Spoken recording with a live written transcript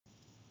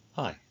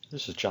Hi,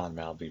 this is John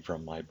Malby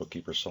from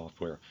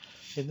MyBookkeeperSoftware.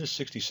 In this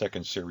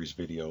 60-second series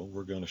video,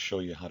 we're going to show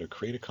you how to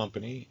create a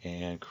company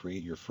and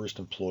create your first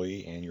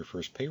employee and your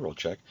first payroll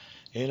check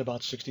in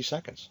about 60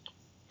 seconds.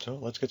 So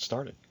let's get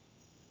started.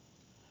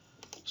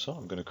 So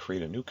I'm going to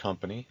create a new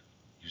company,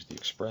 use the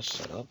Express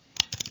setup,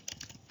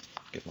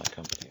 give my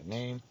company a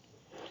name,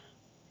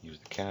 use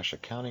the cash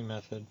accounting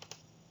method,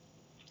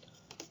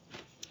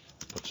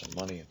 put some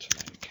money into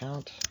my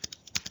account,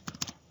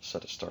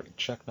 set a starting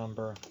check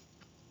number,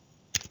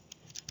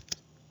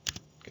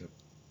 get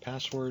a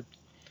password,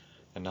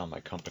 and now my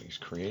company's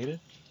created.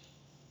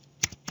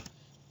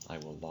 I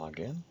will log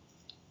in.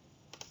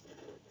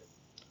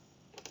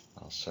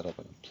 I'll set up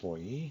an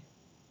employee.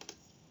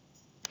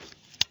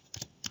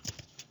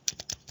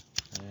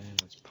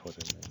 And let's put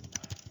him in,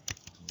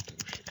 we'll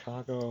do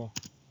Chicago.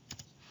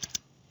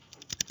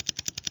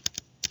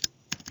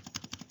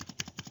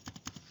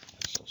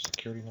 Social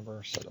security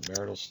number, set a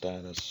marital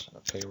status, a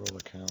payroll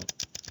account.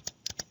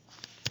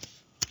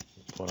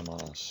 We'll put him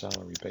on a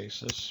salary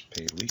basis,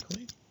 paid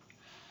weekly.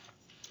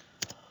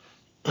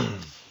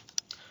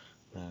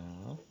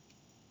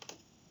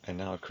 And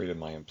now I've created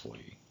my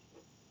employee.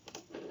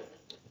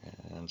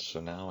 And so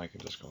now I can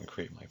just go and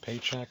create my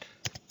paycheck.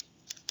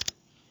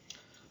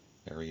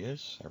 There he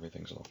is.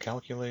 Everything's all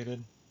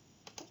calculated.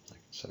 I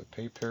can set a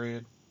pay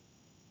period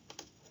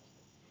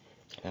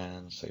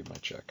and save my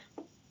check.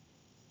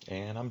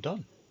 And I'm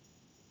done.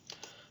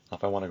 Now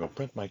if I want to go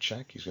print my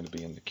check, he's going to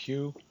be in the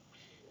queue.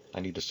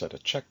 I need to set a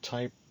check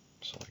type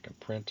so I can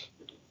print.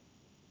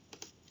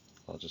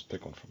 I'll just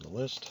pick one from the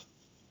list.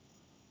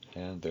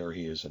 And there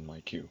he is in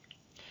my queue.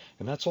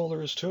 And that's all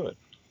there is to it.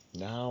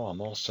 Now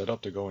I'm all set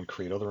up to go and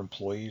create other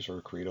employees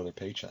or create other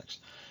paychecks.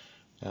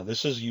 Now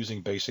this is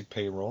using basic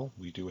payroll.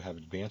 We do have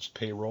advanced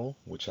payroll,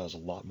 which has a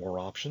lot more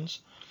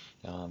options.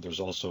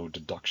 There's also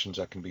deductions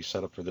that can be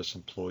set up for this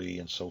employee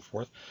and so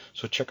forth.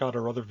 So check out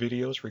our other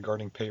videos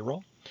regarding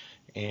payroll.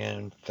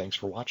 And thanks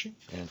for watching,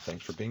 and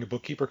thanks for being a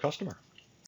Bookkeeper customer.